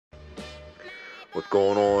What's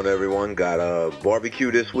going on, everyone? Got a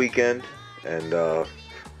barbecue this weekend, and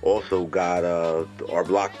also got our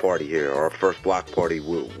block party here, our first block party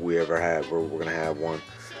we ever had. We're gonna have one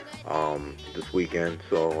this weekend,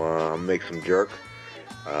 so I'll make some jerk.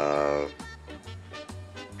 Actually,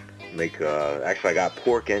 I got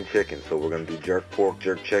pork and chicken, so we're gonna do jerk pork,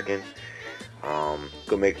 jerk chicken.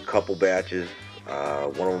 Gonna make a couple batches.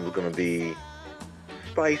 One of them is gonna be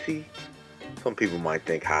spicy. Some people might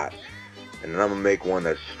think hot. And then I'm gonna make one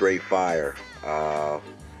that's straight fire.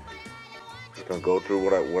 Just gonna go through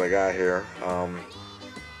what I got here.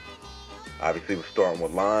 Obviously we're starting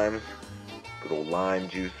with limes. Good old lime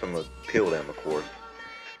juice. I'm gonna peel them, of course.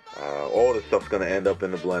 All this stuff's gonna end up in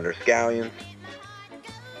the blender. Scallions,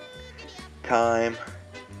 thyme,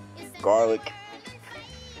 garlic.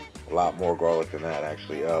 A lot more garlic than that,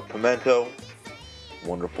 actually. Pimento,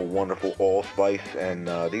 wonderful allspice, and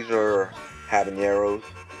these are habaneros.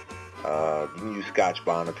 You can use Scotch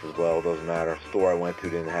bonnets as well, doesn't matter. The store I went to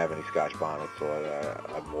didn't have any Scotch bonnets, so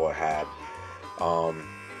I bought habs.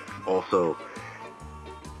 Also,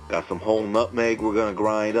 got some whole nutmeg we're going to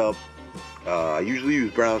grind up. I usually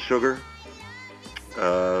use brown sugar.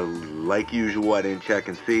 Like usual, I didn't check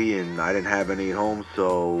and see, and I didn't have any at home,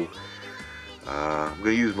 so I'm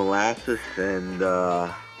going to use molasses and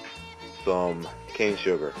some cane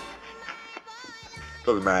sugar.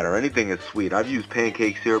 Doesn't matter. Anything is sweet. I've used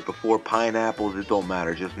pancake syrup before, pineapples, it don't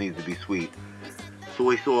matter. It just needs to be sweet.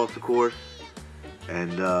 Soy sauce, of course.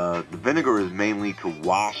 And the vinegar is mainly to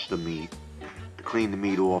wash the meat, to clean the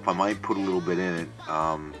meat off. I might put a little bit in it.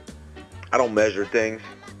 I don't measure things.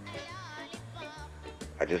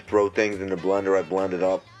 I just throw things in the blender. I blend it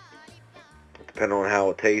up. Depending on how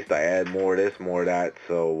it tastes, I add more of this, more of that.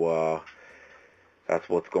 So that's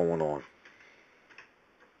what's going on.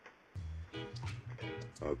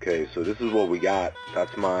 Okay, so this is what we got.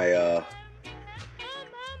 That's my,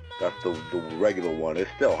 that's the regular one.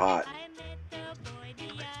 It's still hot.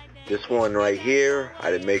 This one right here,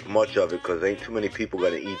 I didn't make much of it because ain't too many people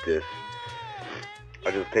gonna eat this.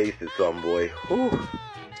 I just tasted some, boy. Whew.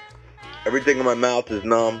 Everything in my mouth is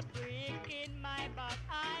numb.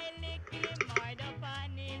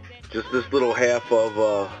 Just this little half of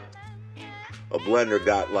a blender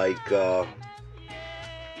got like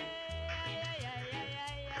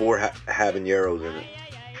 4 habaneros in it.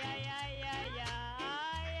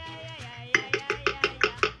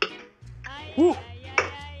 Whew.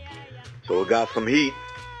 So it got some heat.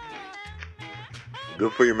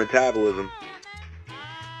 Good for your metabolism.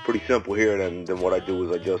 Pretty simple here. Then what I do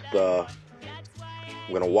is I just I'm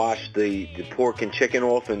gonna wash the pork and chicken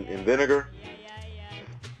off in vinegar,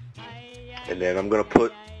 and then I'm gonna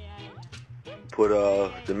put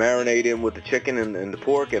the marinade in with the chicken and the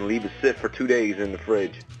pork and leave it sit for 2 days in the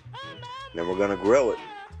fridge. And then we're gonna grill it.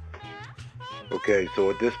 Okay, so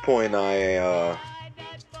at this point I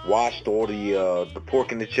washed all the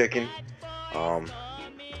pork and the chicken.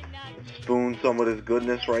 Spoon some of this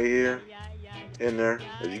goodness right here in there.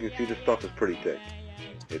 As you can see, this stuff is pretty thick.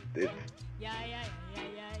 It's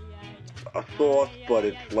a sauce, but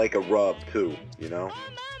it's like a rub too, you know.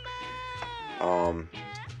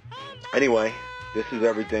 Anyway, this is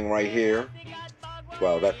everything right here.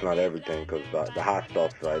 Well, that's not everything, because the hot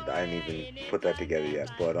stuff, I didn't even put that together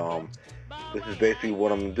yet. But this is basically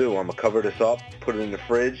what I'm gonna do. I'm gonna cover this up, put it in the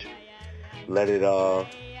fridge, let it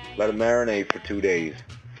marinate for 2 days.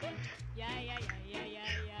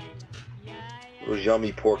 Those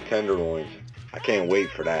yummy pork tenderloins. I can't wait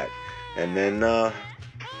for that. And then on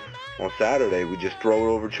Saturday, we just throw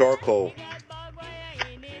it over charcoal.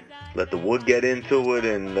 Let the wood get into it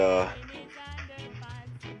and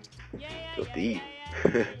just eat.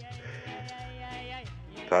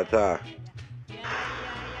 Ta-ta.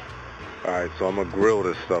 Alright, so I'm going to grill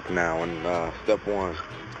this stuff now. And step 1,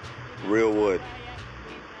 real wood.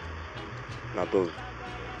 Not those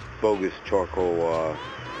bogus charcoal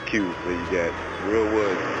cubes that you get. Real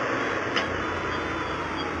wood.